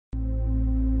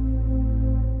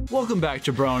Welcome back,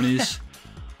 jabronis.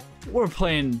 We're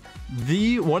playing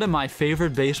one of my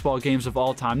favorite baseball games of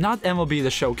all time. Not MLB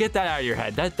The Show. Get that out of your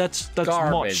head. That's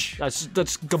garbage. Much.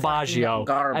 That's gabaggio.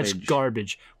 Garbage. That's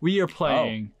garbage. We are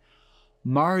playing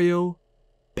Mario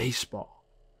Baseball.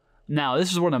 Now,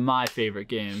 this is one of my favorite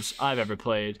games I've ever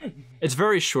played. It's a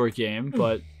very short game,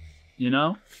 but you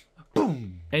know,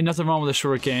 ain't nothing wrong with a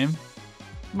short game.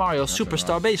 Mario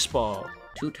Superstar Baseball.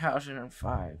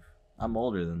 2005. I'm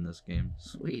older than this game.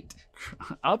 Sweet.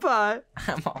 Up high.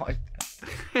 I'm all.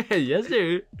 Yes,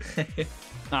 dude.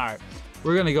 Alright.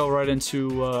 We're gonna go right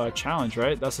into challenge,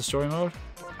 right? That's the story mode?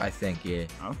 I think, yeah.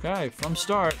 Okay, from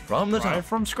start. From the top. Right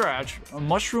from scratch. A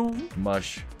mushroom?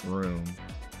 Mushroom.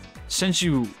 Since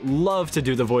you love to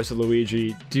do the voice of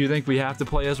Luigi, do you think we have to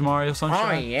play as Mario Oh,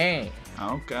 Sunshine? yeah.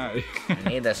 Okay. I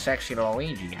need the sexy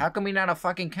Luigi. How come we not a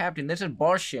fucking captain? This is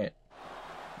bullshit.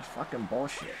 It's fucking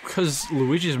bullshit. Because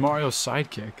Luigi's Mario's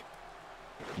sidekick.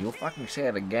 You'll fucking say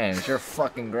it again. It's your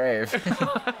fucking grave.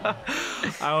 I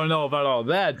don't know about all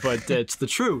that, but it's the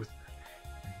truth.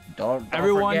 Don't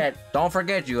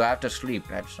forget you have to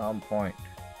sleep at some point.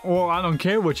 Well, I don't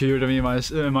care what you do to me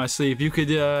in my sleep. You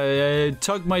could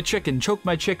tug my chicken, choke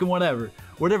my chicken, whatever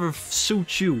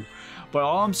suits you. But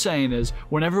all I'm saying is,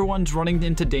 when everyone's running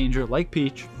into danger, like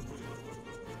Peach,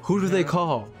 who do they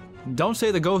call? Don't say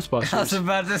the Ghostbusters. I was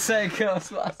about to say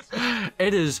Ghostbusters.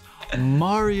 It is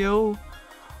Mario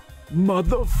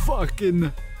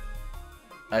motherfucking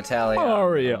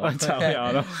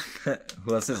Italiano.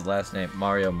 What's his last name?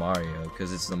 Mario,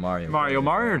 because it's the Mario. Mario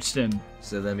Marston.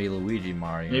 So then be Luigi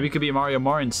Mario. Maybe it could be Mario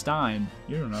Martinstein.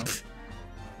 You don't know.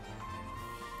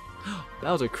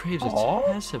 Bowser craves a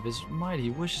test of his might. He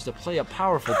wishes to play a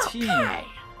powerful team.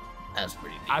 That's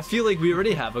pretty deep. I feel like we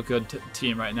already have a good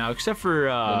team right now, except for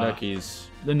the Nookies.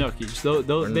 The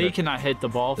Nookies. They cannot hit the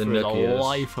ball for the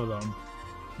life of them.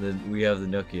 We have the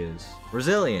Nookies.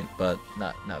 Resilient, but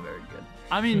not very good.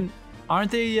 I mean, aren't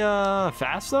they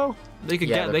fast though? They could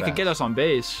get us on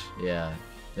base. Yeah,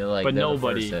 they're like. But they're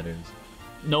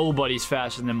nobody's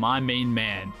faster than my main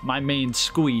man, my main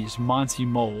squeeze, Monty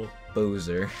Mole.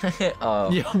 Boozer.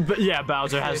 Yeah,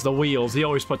 Bowser has the wheels. He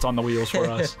always puts on the wheels for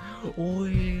us.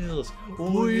 Wheels.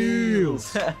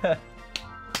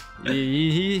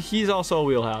 He's also a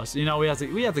wheelhouse. You know, we have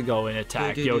to go and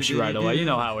attack Yoshi right away. You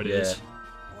know how it is.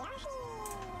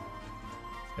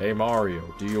 Hey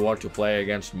Mario, do you want to play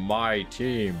against my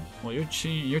team? Well, your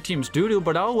team's doo-doo,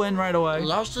 but I'll win right away.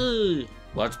 Lassie,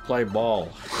 let's play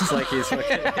ball. It's like he's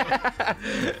fucking...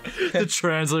 The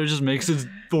translator just makes his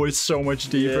voice so much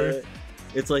deeper. Yeah.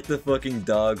 It's like the fucking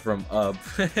dog from Up.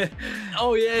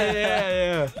 Oh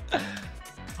yeah.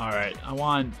 All right, I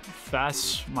want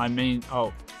fast. My main.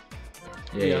 Oh,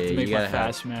 we have to make my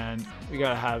fast man. We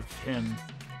gotta have him.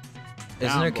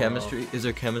 Isn't there chemistry? Is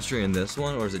there chemistry in this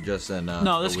one, or is it just in?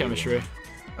 No, there's chemistry. Okay.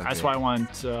 That's why I want.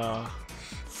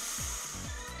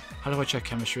 How do I check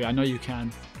chemistry? I know you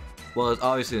can. Well, it's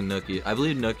obviously the Nookie. I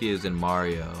believe Nookie is in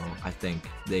Mario. I think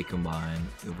they combine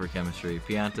for chemistry.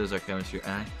 Piantas are chemistry,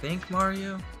 and I think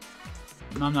Mario.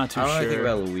 I'm not too sure. I don't think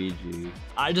about Luigi.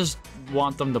 I just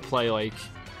want them to play like.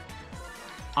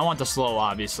 I want the slow,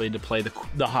 obviously, to play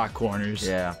the hot corners.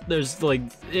 Yeah. There's like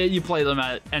you play them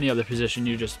at any other position,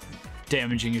 you're just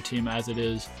damaging your team as it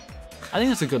is. I think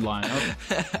that's a good lineup.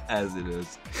 As it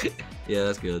is. Yeah,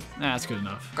 that's good. Nah, that's good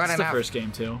enough. It's the first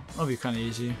game too. That'll be kind of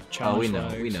easy. Challenge we know.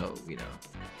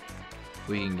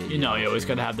 We can get. You know, you always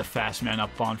gotta have the fast man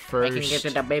up on first. I can get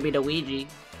to the baby Luigi.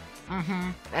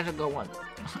 That's a good one.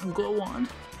 Good one.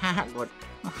 Good.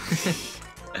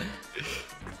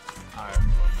 Alright,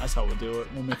 that's how we'll do it.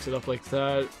 We'll mix it up like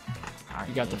that.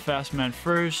 You got the fast man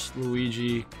first.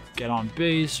 Luigi, get on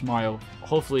base. Mario,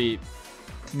 hopefully,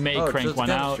 may crank one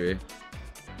out.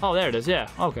 Oh, there it is. Yeah.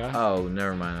 Okay. Oh,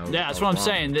 never mind. Yeah, that's what I'm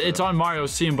saying. It's on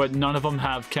Mario's team, but none of them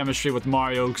have chemistry with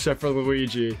Mario except for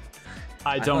Luigi.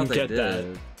 I don't get that.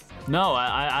 No,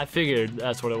 I figured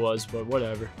that's what it was, but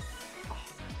whatever.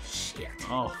 Shit.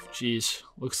 Oh, jeez.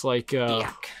 Looks like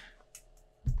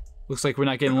we're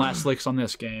not getting last licks on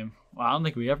this game. Well, I don't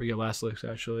think we ever get last licks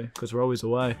actually, because we're always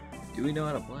away. Do we know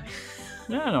how to play?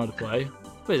 Yeah, I know how to play.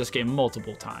 Played this game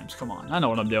multiple times. Come on, I know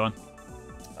what I'm doing.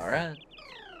 All right.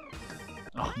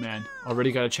 Oh man,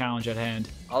 already got a challenge at hand.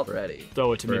 Already.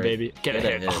 Throw it to me, baby. Get a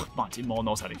hit. Oh, Monty Mole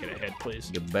knows how to get a hit,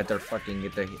 please. You better fucking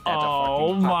get the hit.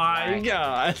 Oh my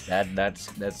god.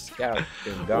 That's scout.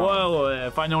 Well,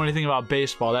 if I know anything about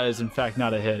baseball, that is in fact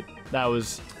not a hit. That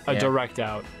was a direct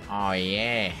out. Oh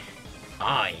yeah.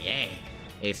 Oh yeah.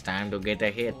 It's time to get a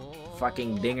hit.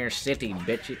 Fucking Dinger City,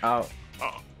 bitch.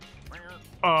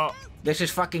 Oh. This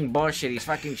is fucking bullshit. He's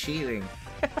fucking cheating.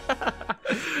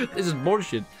 This is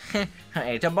bullshit.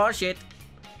 It's a bullshit.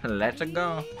 Let's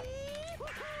go.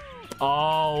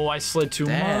 Oh, I slid too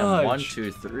Damn, much. 1,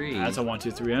 2, 3. That's a 1,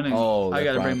 2, 3 inning. Oh, I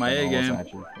gotta bring my A game.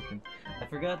 I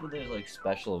forgot that there's like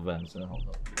special events. Hold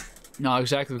up. No,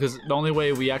 exactly, because the only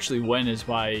way we actually win is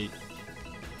by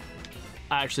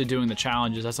actually doing the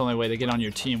challenges. That's the only way they get on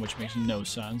your team, which makes no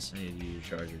sense. I need to use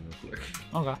your charger real quick.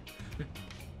 Okay.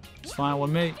 It's fine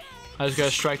with me. I just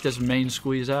gotta strike this main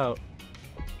squeeze out.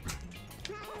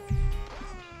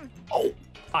 Oh!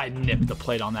 I nipped the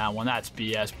plate on that one. That's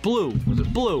BS. Blue. Was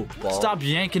it blue? Ball. Stop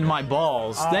yanking my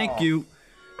balls. Thank you.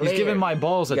 He's Clear. giving my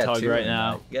balls a tug right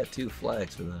now. You got 2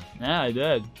 flags for that. Yeah, I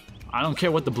did. I don't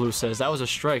care what the blue says. That was a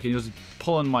strike. He was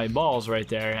pulling my balls right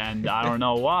there, and I don't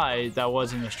know why that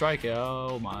wasn't a strike.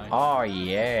 Oh my. Oh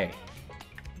yeah.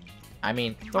 I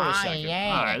mean, Throw a second.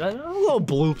 All right, a little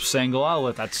bloop single. I'll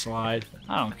let that slide.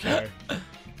 I don't care.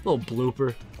 Little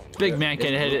blooper. Big man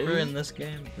can hit Blooper it. in this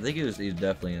game? I think he's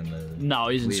definitely in the. No,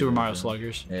 he's in Wii Super Mario version.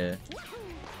 Sluggers. Yeah.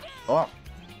 Oh,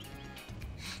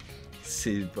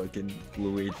 See fucking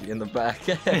Luigi in the back.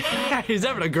 He's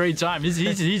having a great time.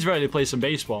 He's ready to play some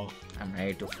baseball. I'm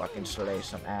ready to fucking slay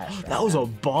some ass. Right That was now. a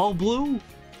ball blue?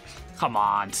 Come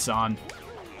on, son.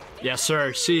 Yes,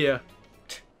 sir. See ya.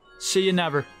 See you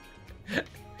never.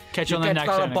 Catch you on the Can't next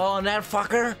call a inning. ball on that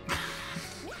fucker.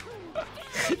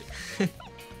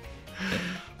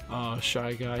 Oh,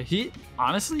 Shy Guy.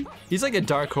 Honestly, he's like a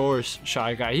dark horse,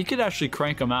 Shy Guy. He could actually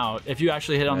crank him out if you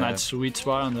actually hit on Yeah. that sweet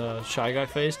spot on the Shy Guy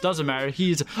face. Doesn't matter.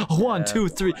 He's 1, 2,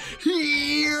 3.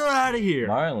 You're out of here.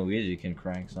 Mario and Luigi can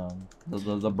crank some.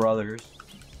 The brothers.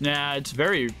 Nah, it's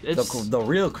very. It's The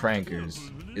real crankers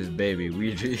is Baby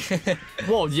Luigi.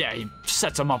 well, yeah. He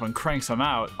sets him up and cranks him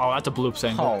out. Oh, that's a bloop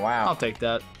single. Oh, wow. I'll take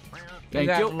that. You Thank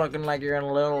guys you. looking like you're in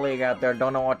a little league out there.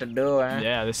 Don't know what to do, eh?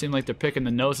 Yeah, they seem like they're picking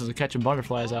the noses and catching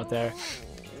butterflies out there.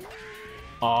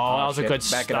 Oh, that was shit. a good.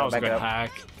 Back it That up, was a back it good up.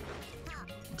 hack.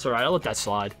 It's alright. I'll let that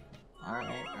slide. All right,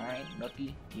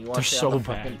 Nookie. You want They're to stay so on the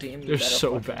fucking bad. team? You They're better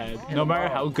so fucking bad. hit No them matter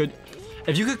all. how good.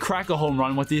 If you could crack a home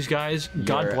run with these guys,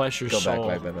 God bless your Go soul.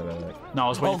 back. No, I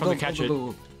was waiting for them to catch it.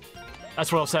 Go.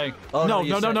 That's what I was saying. Oh, no, no, you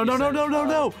no, no, said- no, you no, no, said no, it. no,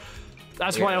 no.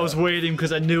 That's why I was waiting,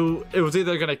 because I knew it was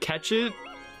either gonna catch it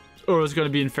or it was gonna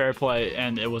be in fair play,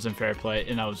 and it wasn't fair play,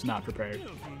 and I was not prepared.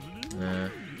 Yeah.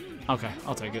 Okay,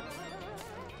 I'll take it.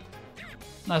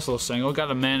 Nice little single. Got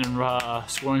a man in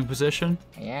scoring position.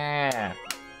 Yeah.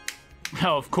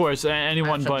 Oh, of course,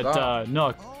 anyone That's a but goal.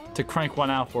 Nook to crank one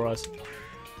out for us.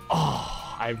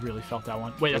 Oh, I really felt that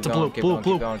one. Wait, that's a Keep going, bloop, keep bloop,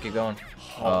 going, bloop. Keep going.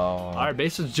 Oh. All right,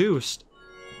 base is juiced.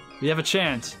 We have a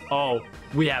chance. Oh,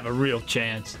 we have a real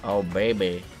chance. Oh,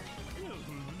 baby.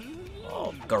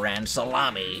 Oh, Grand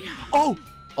Salami. Oh!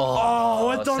 Oh,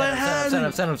 I thought I had Send it.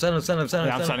 him, send him, send him, send him, send him.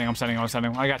 Yeah, I'm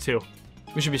sending. I got 2.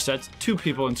 We should be set. 2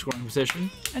 people in scoring position.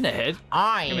 And a hit.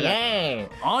 Oh, me yeah.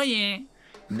 Oh, yeah.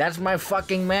 That's my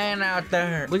fucking man out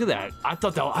there. Look at that. I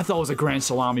thought it was a Grand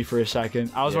Salami for a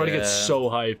second. I was about to get Yeah. so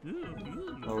hyped.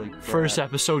 Holy crap. First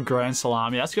episode Grand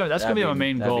Salami. That's gonna be my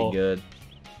main that'd goal. Be good.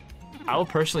 I will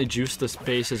personally juice the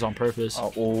bases on purpose.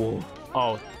 Oh.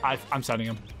 Oh, I'm sending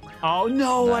him. Oh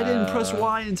no, I didn't press Nah.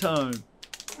 Y in time.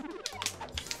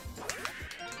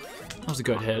 That was a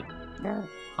good hit.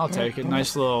 I'll take it.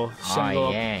 Nice little single.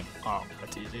 Oh, yeah. Oh,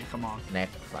 that's easy. Come on.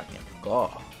 Next fucking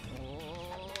go.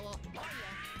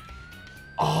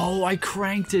 Oh, I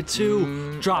cranked it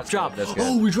too. Drop. good, that's good.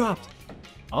 Oh, we dropped.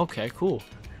 Okay, cool.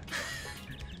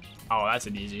 Oh, that's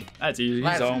an easy. That's easy. He's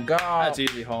Let's home. go. That's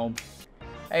easy home.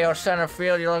 Hey, yo, center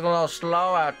field, you look a little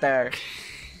slow out there.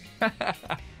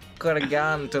 Could have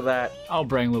gone to that. I'll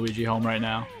bring Luigi home right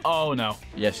now. Oh no.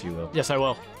 Yes, you will. Yes, I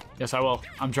will. Yes, I will.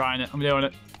 I'm trying it. I'm doing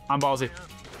it. I'm ballsy.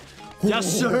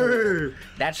 Yes, sir.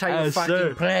 That's how you Yes, fucking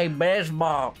sir. play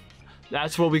baseball.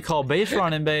 That's what we call base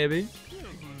running, baby.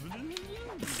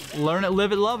 Learn it,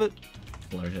 live it, love it.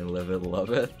 Learn to live it, love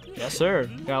it. Yes, sir.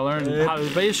 Gotta learn how to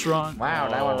base run. Wow,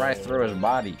 that went right through his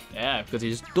body. Yeah, because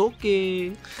he's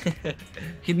dookie.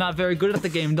 He's not very good at the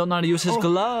game. Don't know how to use his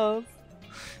glove.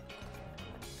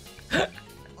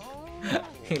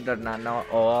 He does not know.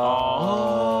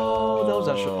 Oh, that was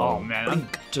actually. Oh man, I'm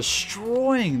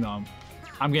destroying them.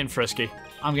 I'm getting frisky.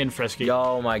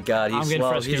 Oh my god, I'm he's getting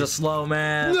slow. frisky. He's a slow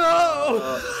man.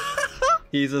 No!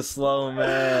 He's a slow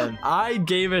man. I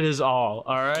gave it his all.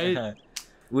 All right.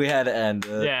 We had to end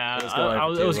it. Yeah, It was going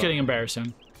for it too was long. getting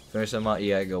embarrassing. Finish him out.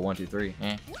 Yeah, go 1, 2, 3.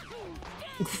 Hey,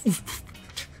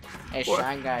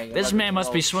 shy guy. you This look man a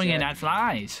must be little swinging shit. at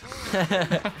flies.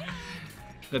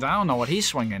 Because I don't know what he's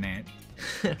swinging at.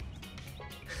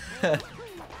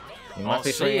 You must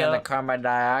be see swinging ya. the carbon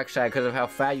dioxide because of how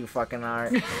fat you fucking are.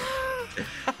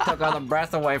 Took all the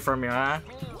breath away from you, huh?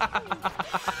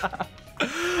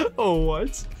 Oh,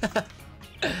 what?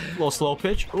 Little slow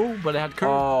pitch. Oh, but it had curve.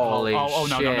 Holy no,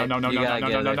 shit. no, You gotta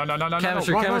get it.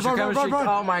 Chemistry, chemistry.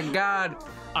 Oh my god.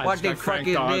 I What just the got fuck cranked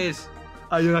is on. this?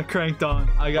 I got cranked on.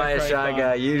 I got By a cranked shy on.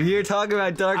 guy. You're talking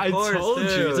about dark I horse, told too.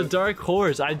 you, it's a dark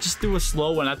horse. I just threw a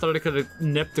slow one. I thought I could have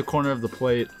nipped the corner of the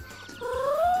plate.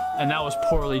 And that was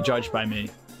poorly judged by me.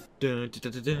 Damn.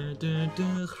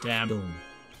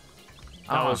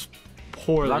 That was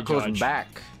poorly Luck goes judged.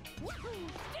 back.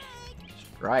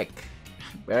 Strike.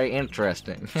 Very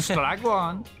interesting. Strike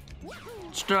one.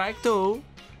 Strike two.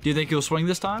 Do you think he'll swing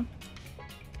this time?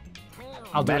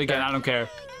 I'll do it again. I don't care.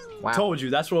 Wow. Told you.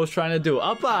 That's what I was trying to do.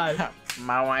 Up high.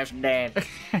 My wife's dead.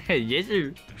 Yes,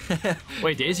 sir.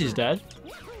 Wait, Daisy's dead?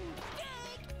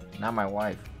 Not my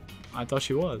wife. I thought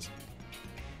she was.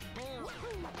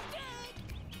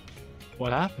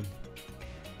 What happened?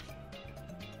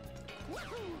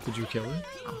 Did you kill her?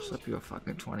 I'll slip you a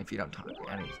fucking 20 feet. I'm talking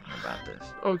anything about this.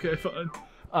 Okay, fine.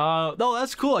 No,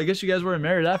 that's cool. I guess you guys weren't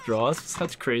married after all.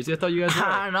 That's crazy. I thought you guys were.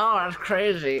 I know, that's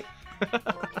crazy.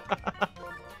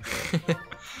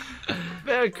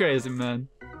 Very crazy, man.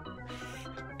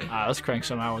 Let's crank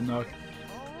some out with Nook.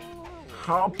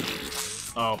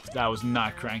 Oh, that was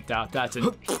not cranked out. That's an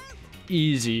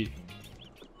easy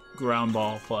ground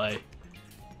ball play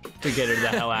to get her the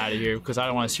hell out of here because I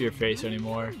don't want to see her face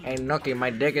anymore. Hey, Nookie, my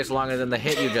dick is longer than the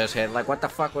hit you just hit. Like, what the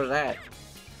fuck was that?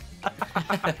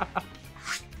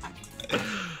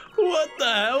 What the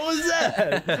hell was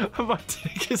that? My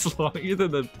dick is longer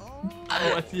than the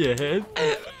what you hit.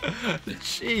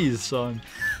 Jeez, son.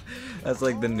 That's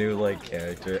like the new like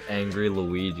character, Angry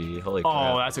Luigi. Holy crap.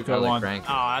 Oh, that's a good one. Crank.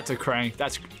 Oh, that's a crank.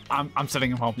 I'm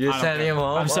sending him home. You're I don't sending care. him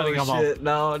home? I'm sending him home. Shit.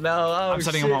 No. Oh, I'm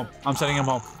sending shit. him home. I'm sending him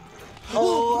home.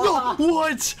 Oh, No,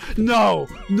 what?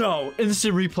 No.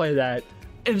 Instant replay that.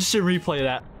 Instant replay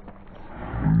that.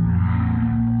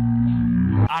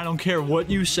 I don't care what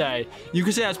you say. You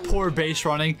can say that's poor base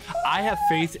running. I have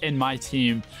faith in my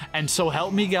team. And so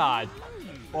help me God.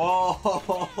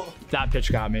 Oh. That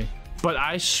pitch got me. But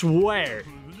I swear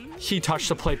he touched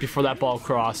the plate before that ball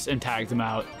crossed and tagged him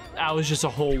out. That was just a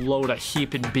whole load of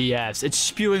heaping BS. It's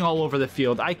spewing all over the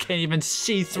field. I can't even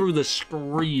see through the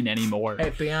screen anymore. Hey,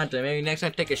 Pianta, maybe next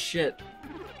time take a shit.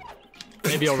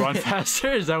 Maybe he'll run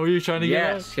faster? Is that what you're trying to get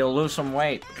at? Yes, he'll lose some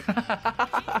weight.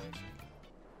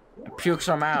 Puke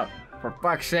some out, for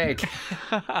fuck's sake.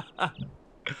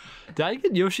 Did I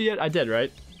get Yoshi yet? I did,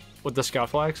 right? With the scout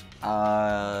flags?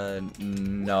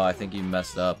 No, I think you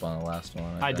messed up on the last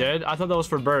one. I did? I thought that was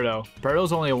for Birdo.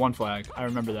 Birdo's only a 1 flag. I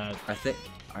remember that.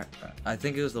 I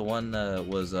think it was the one that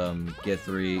was get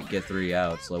three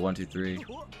outs, like 1, 2, 3.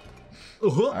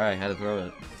 All right, had to throw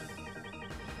it.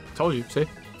 Told you, see?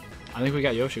 I think we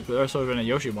got Yoshi. There's also been a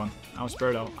Yoshi one. That was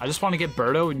Birdo. I just want to get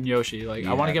Birdo and Yoshi. Like,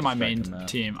 I want to get my main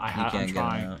team. I'm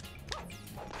trying.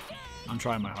 I'm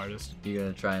trying my hardest. You're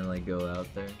gonna try and like go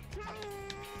out there.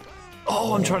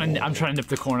 Oh, I'm trying to nip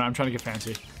the corner. I'm trying to get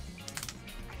fancy.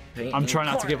 I'm trying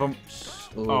not to give him.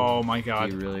 Ooh, Oh my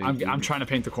god. really- I'm trying to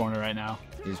paint the corner right now.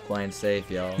 He's playing safe,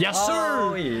 y'all. Yes, sir.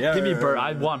 Oh, yeah. Give me Birdo.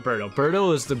 I want Birdo.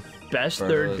 Birdo is the best Birdo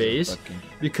third is a base fucking-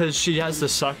 because she has the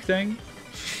suck thing.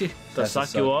 To That's the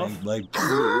suck you off. thing, Like,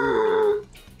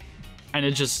 And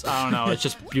it just, I don't know, it's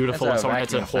just beautiful That's when a someone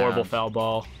hits a vacuum horrible sound. foul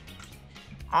ball.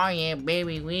 Oh yeah,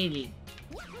 baby Luigi.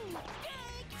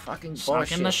 Fucking bullshit.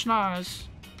 Sucking the schnoz.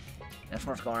 That's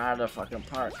what's going out of the fucking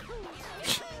park.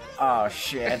 Oh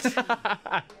shit.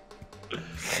 I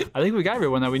think we got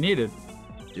everyone that we needed.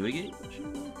 do we get?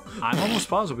 I'm almost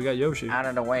positive we got Yoshi. Out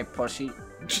of the way, pussy.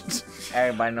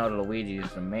 Everybody knows Luigi is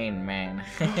the main man.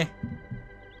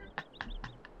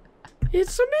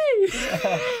 It's me!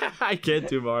 I can't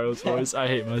do Mario's voice. I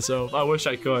hate myself. I wish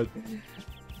I could.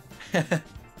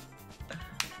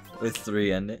 With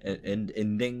 3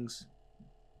 endings.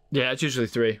 Yeah, it's usually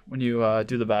 3 when you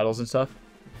do the battles and stuff.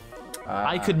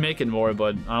 I could make it more,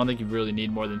 but I don't think you really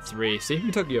need more than 3. See,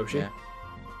 we took Yoshi. Yeah.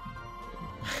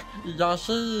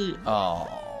 Yoshi.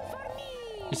 Oh.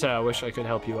 You said I wish I could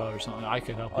help you out or something. I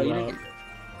could help Oh, you you out. didn't.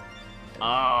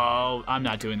 Oh, I'm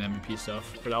not doing the MVP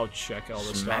stuff, but I'll check all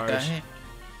the stars.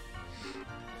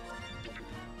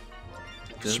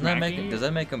 Does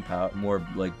that make him more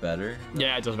like better?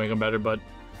 Yeah, it does make them better, but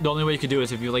the only way you could do it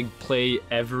is if you like play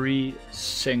every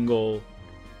single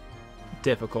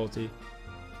difficulty.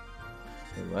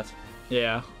 Wait, what?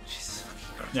 Yeah. Jesus.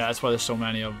 Yeah, that's why there's so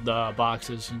many of the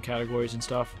boxes and categories and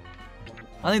stuff.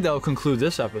 I think that will conclude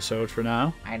this episode for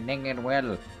now. I think it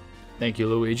will. Thank you,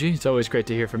 Luigi. It's always great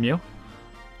to hear from you.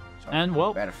 So And,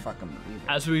 well, better fucking believe it.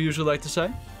 as we usually like to say,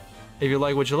 if you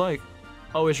like what you like,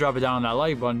 always drop it down on that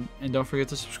like button, and don't forget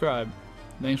to subscribe.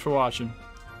 Thanks for watching.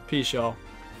 Peace, y'all.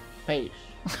 Peace.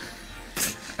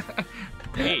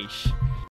 Peace.